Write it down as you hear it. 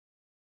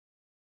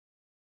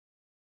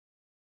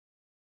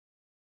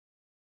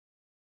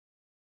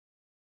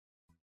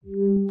Hey,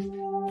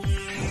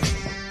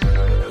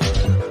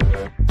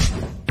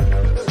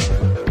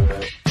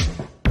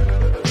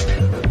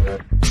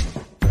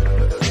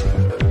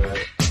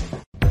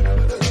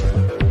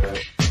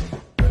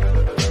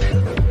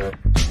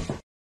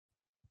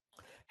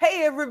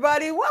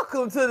 everybody,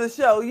 welcome to the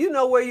show. You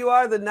know where you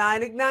are, the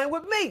 9 at 9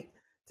 with me,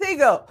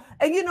 Tigo.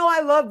 And you know,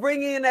 I love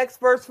bringing in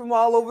experts from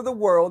all over the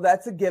world.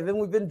 That's a given.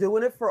 We've been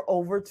doing it for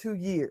over 2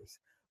 years.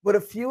 But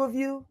a few of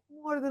you,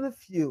 more than a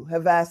few,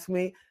 have asked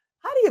me,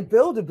 how do you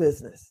build a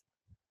business?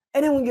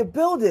 And then when you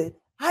build it,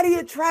 how do you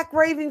attract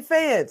raving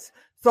fans?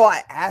 So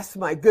I asked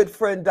my good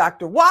friend,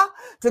 Dr. Wah,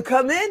 to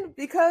come in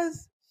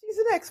because she's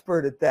an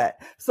expert at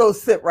that. So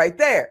sit right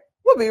there.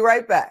 We'll be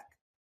right back.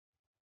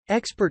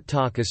 Expert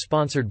Talk is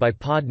sponsored by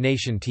Pod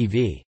Nation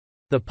TV,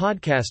 the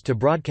podcast to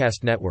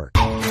broadcast network.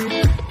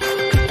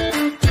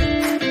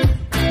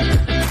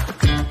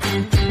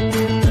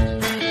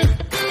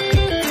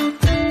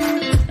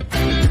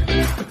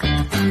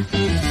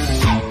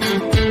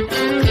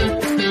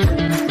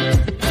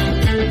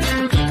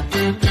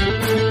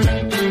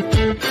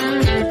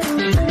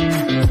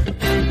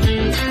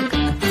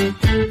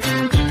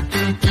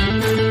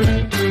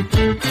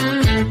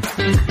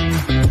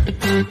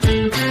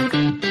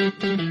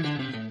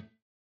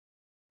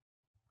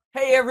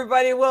 Hey,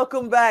 everybody,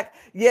 welcome back.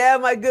 Yeah,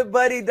 my good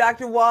buddy,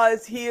 Dr. Wah,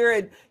 is here.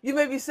 And you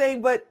may be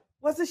saying, but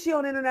wasn't she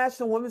on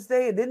International Women's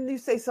Day? And didn't you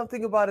say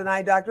something about an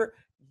eye doctor?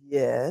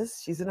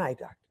 Yes, she's an eye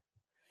doctor.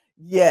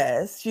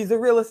 Yes, she's a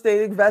real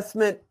estate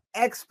investment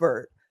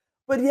expert.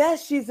 But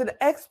yes, she's an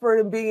expert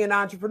in being an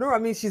entrepreneur. I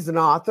mean, she's an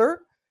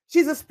author.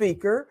 She's a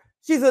speaker.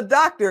 She's a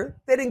doctor.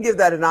 They didn't give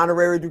that an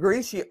honorary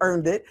degree. She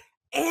earned it.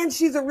 And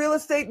she's a real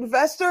estate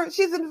investor.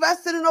 She's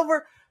invested in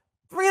over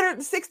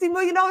 $360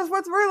 million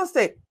worth of real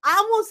estate.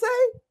 I will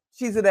say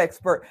she's an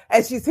expert,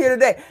 and she's here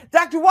today.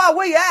 Dr. Wah,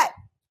 where you at?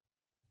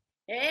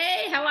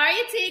 Hey, how are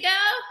you, Tigo?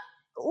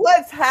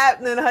 What's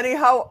happening, honey?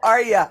 How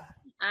are you?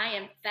 I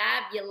am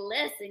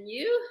fabulous, and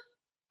you?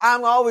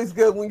 I'm always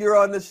good when you're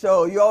on the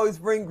show. You always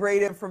bring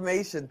great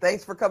information.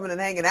 Thanks for coming and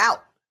hanging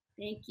out.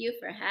 Thank you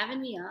for having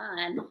me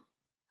on.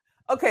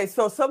 Okay,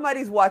 so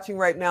somebody's watching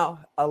right now,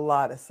 a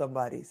lot of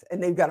somebody's,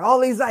 and they've got all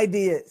these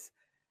ideas.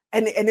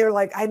 And they're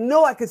like, I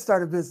know I could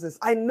start a business.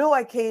 I know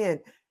I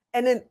can.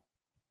 And then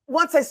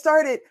once I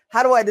start it,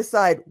 how do I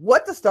decide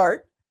what to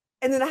start?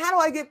 And then how do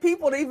I get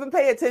people to even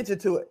pay attention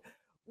to it?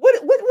 What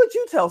would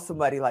you tell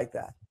somebody like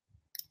that?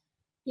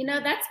 You know,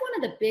 that's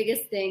one of the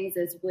biggest things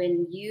is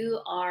when you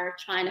are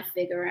trying to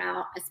figure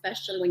out,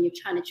 especially when you're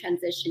trying to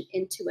transition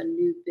into a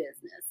new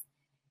business.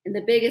 And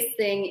the biggest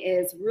thing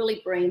is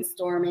really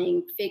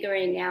brainstorming,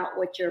 figuring out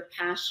what your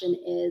passion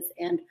is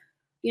and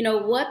you know,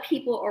 what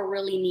people are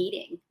really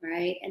needing,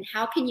 right? And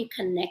how can you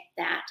connect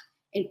that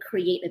and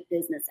create a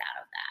business out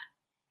of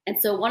that?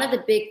 And so one of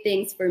the big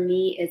things for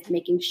me is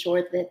making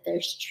sure that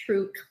there's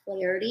true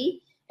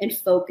clarity and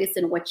focus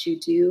in what you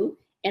do.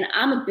 And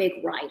I'm a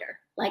big writer.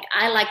 Like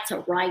I like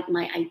to write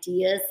my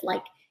ideas,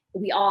 like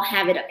we all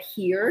have it up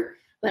here,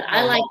 but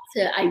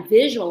I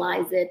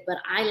visualize it, but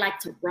I like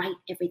to write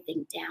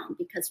everything down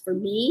because for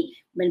me,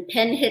 when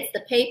pen hits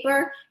the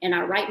paper and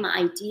I write my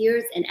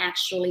ideas and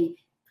actually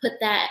put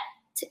that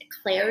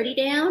clarity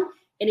down,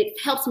 and it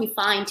helps me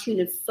fine tune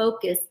and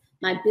focus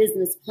my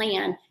business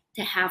plan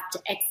to have to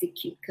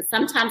execute. Because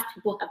sometimes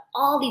people have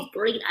all these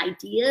great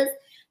ideas.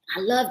 I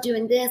love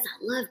doing this. I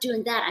love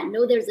doing that. I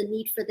know there's a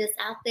need for this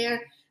out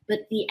there,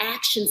 but the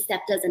action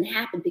step doesn't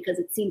happen because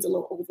it seems a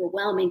little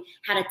overwhelming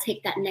how to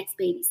take that next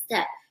baby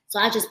step. So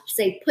I just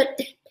say, put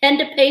pen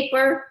to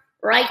paper,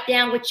 write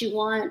down what you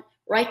want,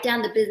 write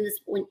down the business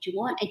what you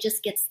want, and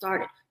just get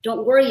started.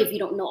 Don't worry if you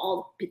don't know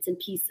all the bits and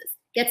pieces.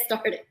 Get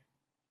started.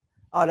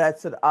 Oh,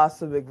 that's an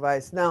awesome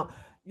advice. Now,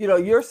 you know,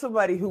 you're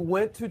somebody who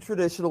went to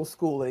traditional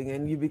schooling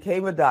and you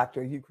became a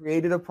doctor. You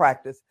created a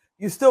practice.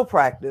 You still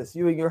practice,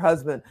 you and your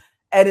husband.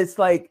 And it's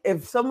like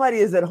if somebody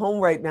is at home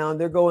right now and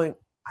they're going,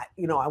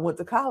 I went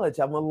to college.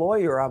 I'm a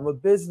lawyer. I'm a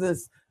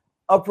business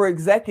upper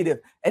executive.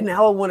 And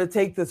now I want to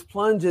take this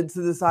plunge into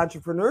this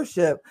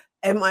entrepreneurship.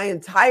 And my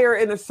entire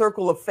inner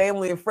circle of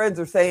family and friends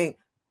are saying,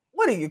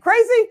 what are you,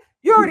 crazy?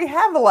 You already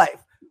have a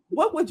life.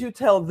 What would you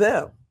tell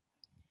them?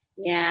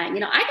 Yeah,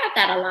 I got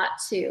that a lot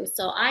too.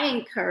 So I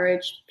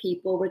encourage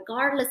people,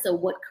 regardless of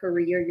what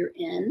career you're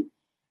in,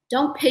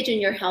 don't pigeon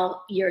yourself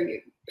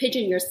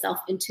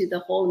into the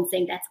hole and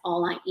saying that's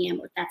all I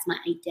am or that's my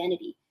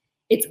identity.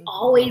 It's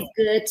always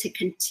good to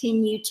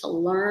continue to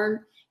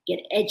learn, get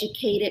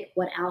educated,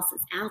 what else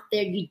is out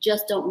there. You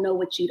just don't know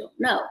what you don't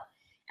know.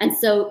 And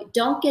so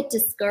don't get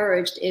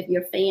discouraged if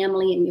your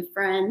family and your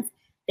friends,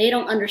 they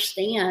don't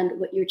understand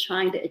what you're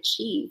trying to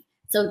achieve.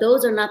 So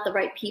those are not the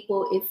right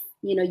people if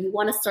you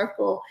want to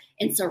circle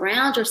and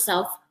surround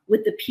yourself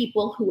with the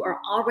people who are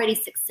already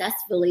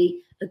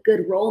successfully a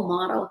good role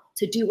model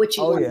to do what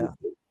you want to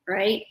do,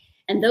 right?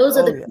 And those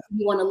are the people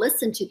you want to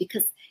listen to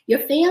because your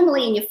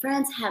family and your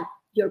friends have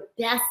your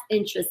best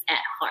interests at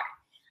heart.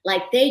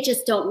 Like they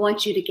just don't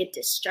want you to get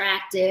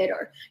distracted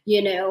or,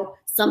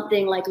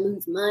 something like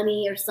lose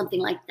money or something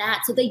like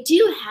that. So they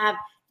do have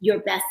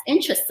your best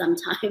interest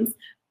sometimes,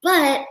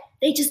 but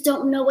they just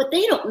don't know what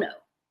they don't know.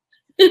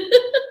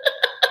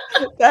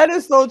 That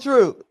is so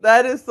true.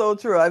 That is so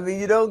true. I mean,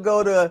 you don't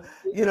go to,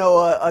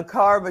 a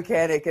car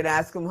mechanic and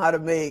ask them how to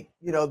make,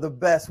 the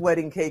best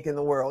wedding cake in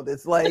the world.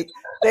 It's like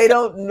they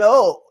don't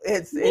know.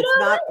 It's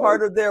not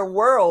part of their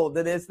world,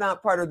 and it's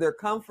not part of their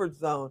comfort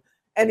zone.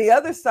 And the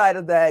other side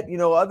of that,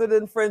 other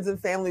than friends and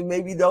family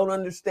maybe don't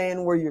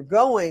understand where you're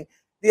going,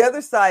 the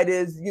other side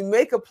is you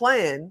make a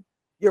plan,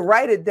 you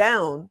write it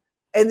down,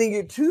 and then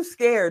you're too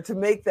scared to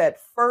make that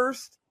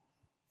first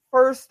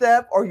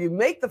step, or you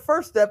make the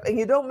first step and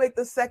you don't make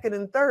the second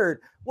and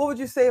third. What would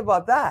you say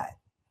about that?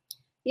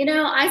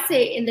 I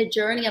say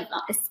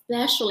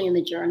especially in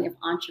the journey of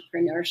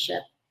entrepreneurship,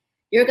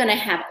 you're going to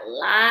have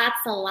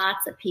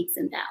lots of peaks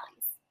and valleys.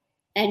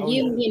 And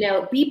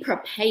be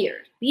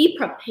prepared. Be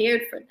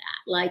prepared for that.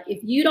 Like,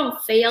 if you don't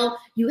fail,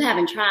 you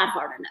haven't tried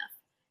hard enough.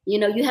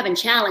 You haven't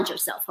challenged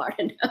yourself hard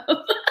enough.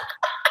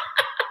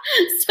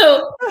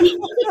 So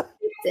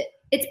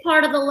it's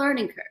part of the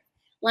learning curve.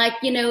 Like,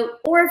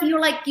 or if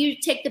you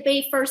take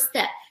the first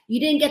step, you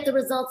didn't get the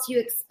results you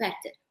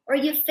expected, or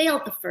you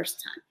failed the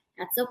first time.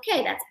 That's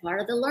okay. That's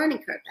part of the learning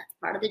curve. That's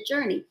part of the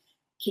journey.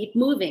 Keep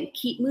moving.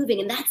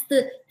 And that's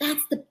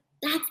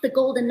the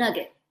golden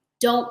nugget.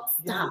 Don't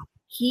stop.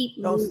 Keep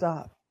moving. Don't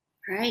stop.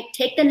 Right?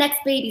 Take the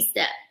next baby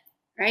step.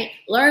 Right?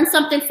 Learn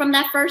something from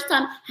that first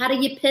time. How do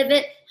you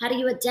pivot? How do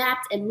you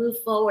adapt and move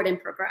forward and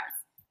progress?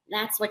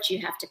 That's what you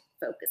have to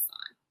focus on.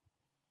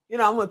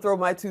 I'm going to throw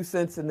my 2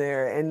 cents in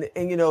there. And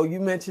you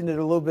mentioned it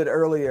a little bit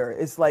earlier.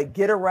 It's like,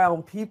 get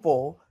around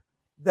people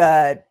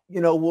that,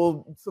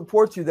 will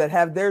support you, that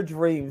have their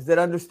dreams, that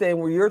understand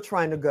where you're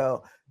trying to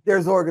go.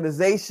 There's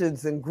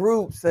organizations and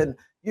groups, and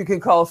you can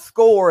call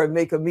SCORE and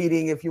make a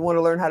meeting if you want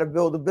to learn how to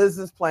build a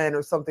business plan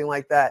or something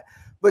like that.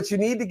 But you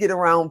need to get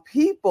around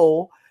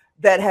people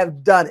that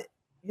have done it,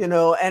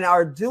 and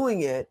are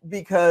doing it,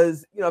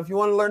 because, if you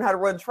want to learn how to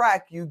run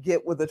track, you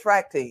get with a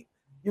track team.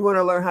 You want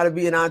to learn how to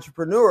be an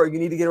entrepreneur, you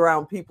need to get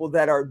around people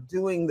that are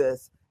doing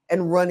this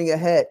and running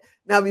ahead.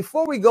 Now,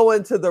 before we go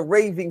into the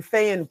raving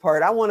fan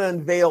part, I want to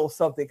unveil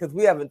something, because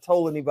we haven't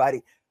told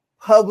anybody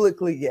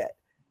publicly yet.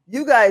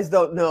 You guys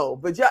don't know,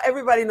 but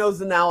everybody knows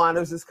the Now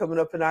Honors is coming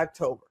up in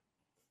October.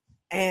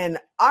 And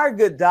our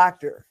good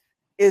doctor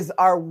is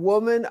our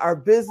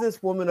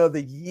businesswoman of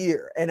the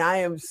year. And I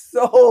am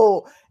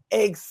so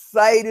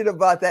excited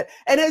about that.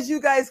 And as you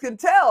guys can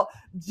tell,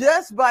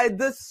 just by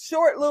this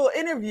short little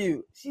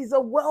interview, she's a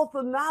wealth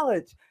of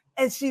knowledge,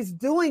 and she's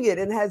doing it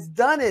and has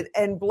done it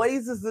and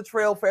blazes the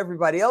trail for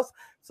everybody else.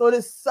 So it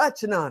is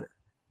such an honor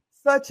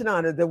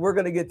that we're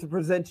going to get to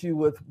present you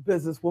with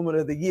Businesswoman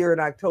of the Year in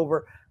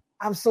October.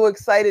 I'm so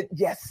excited.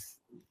 Yes.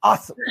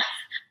 Awesome.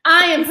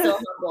 I am so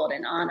humbled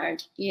and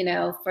honored,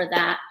 for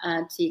that,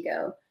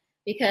 Tigo,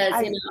 because,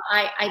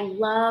 I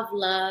love,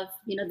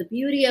 the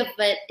beauty of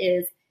it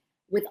is,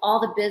 with all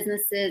the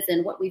businesses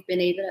and what we've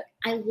been able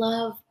to, I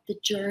love the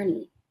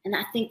journey. And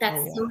I think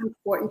that's so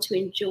important, to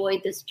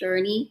enjoy this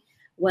journey.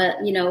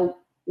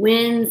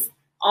 Wins,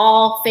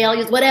 all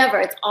failures, whatever,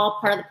 it's all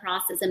part of the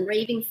process. And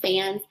raving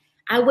fans,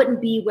 I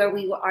wouldn't be where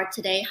we are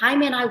today.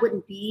 Jaime and I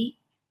wouldn't be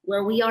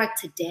where we are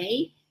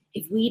today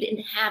if we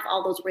didn't have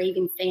all those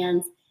raving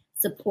fans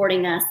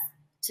supporting us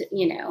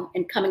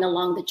and coming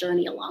along the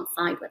journey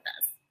alongside with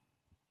us.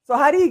 So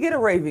how do you get a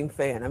raving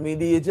fan? I mean,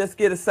 do you just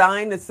get a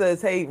sign that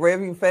says, hey,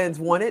 raving fans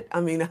want it? I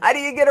mean, how do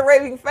you get a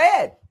raving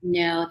fan?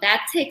 No,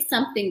 that takes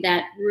something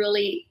that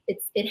really,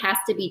 it has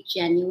to be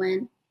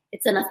genuine.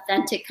 It's an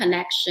authentic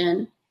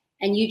connection.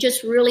 And you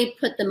just really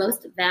put the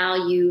most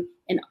value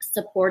in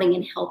supporting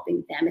and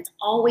helping them. It's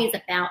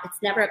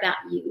never about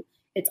you.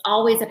 It's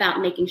always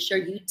about making sure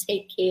you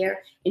take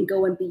care and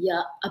go and be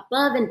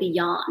above and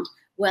beyond,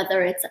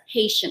 whether it's a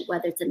patient,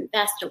 whether it's an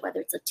investor, whether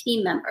it's a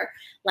team member.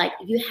 Like,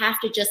 you have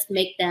to just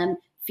make them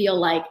feel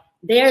like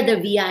they're the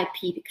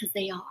VIP, because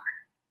they are,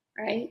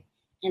 right?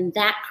 And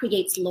that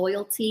creates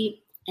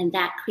loyalty, and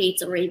that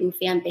creates a raving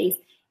fan base,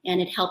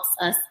 and it helps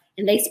us,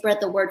 and they spread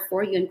the word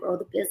for you and grow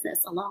the business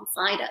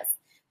alongside us.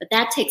 But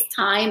that takes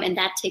time, and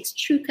that takes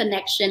true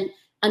connection,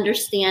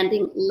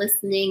 understanding,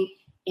 listening,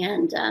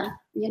 and,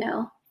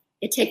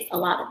 it takes a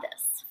lot of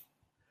this.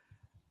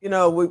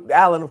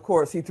 Alan, of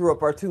course, he threw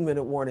up our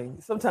 2-minute warning.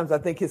 Sometimes I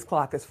think his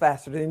clock is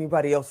faster than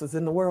anybody else's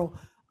in the world.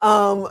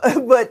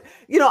 But,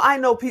 I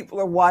know people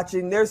are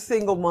watching. There's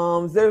single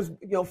moms, there's,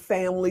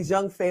 families,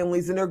 young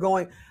families, and they're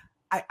going,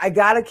 I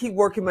got to keep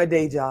working my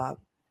day job.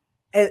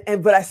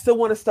 But I still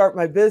want to start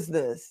my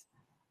business.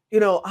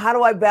 How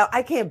do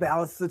I can't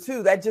balance the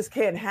two. That just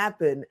can't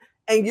happen.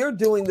 And you're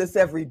doing this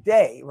every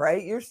day,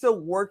 right? You're still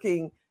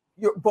working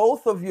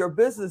both of your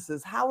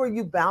businesses. How are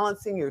you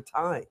balancing your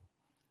time?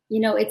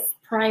 It's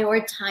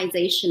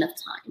prioritization of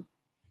time.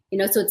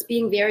 So it's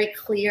being very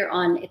clear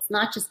on, it's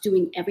not just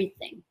doing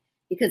everything.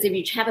 Because if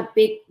you have a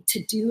big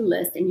to-do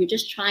list and you're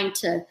just trying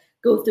to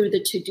go through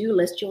the to-do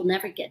list, you'll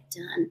never get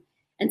done.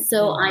 And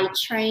so I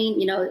train,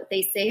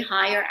 they say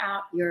hire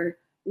out your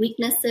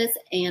weaknesses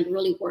and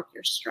really work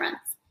your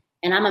strengths.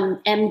 And I'm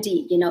an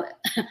MD,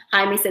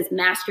 Jaime says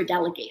master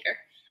delegator.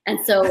 And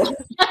so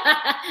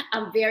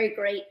I'm very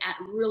great at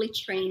really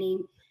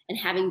training and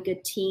having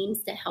good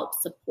teams to help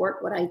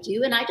support what I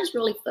do. And I just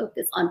really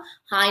focus on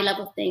high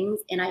level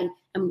things. And I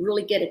am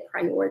really good at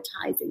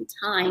prioritizing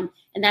time.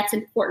 And that's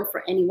important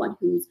for anyone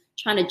who's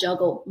trying to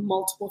juggle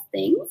multiple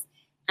things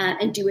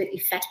and do it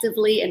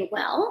effectively and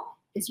well,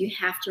 is you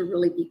have to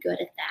really be good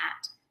at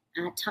that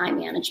time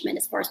management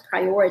as far as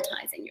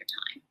prioritizing your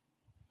time.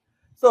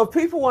 So if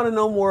people want to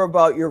know more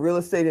about your real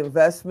estate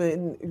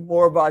investment,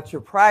 more about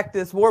your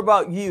practice, more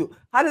about you,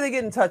 how do they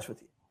get in touch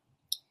with you?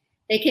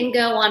 They can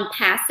go on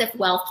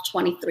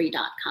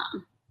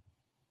PassiveWealth23.com.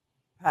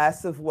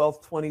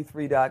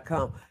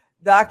 PassiveWealth23.com.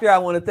 Doctor, I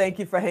want to thank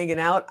you for hanging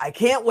out. I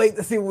can't wait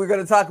to see what we're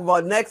going to talk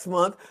about next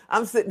month.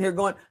 I'm sitting here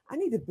going, I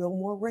need to build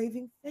more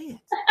raving fans.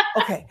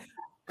 Okay,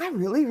 I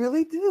really,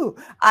 really do.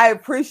 I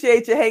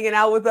appreciate you hanging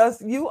out with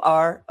us. You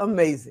are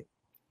amazing.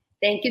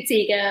 Thank you,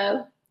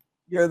 Tigo.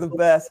 You're the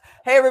best.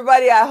 Hey,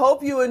 everybody, I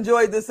hope you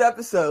enjoyed this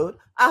episode.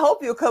 I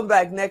hope you'll come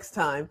back next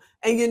time.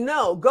 And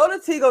go to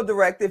Tigo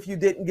Direct if you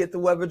didn't get the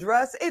web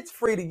address. It's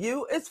free to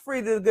you. It's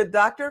free to the good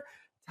doctor.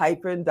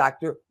 Type in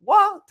Dr.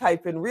 Wah,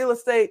 type in real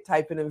estate,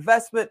 type in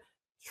investment.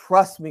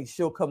 Trust me,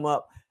 she'll come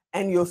up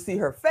and you'll see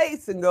her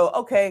face and go,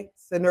 okay,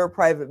 send her a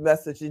private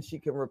message and she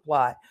can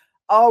reply.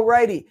 All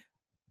righty.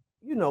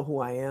 You know who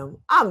I am.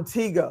 I'm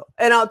Tigo,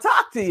 and I'll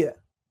talk to you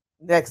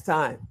next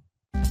time.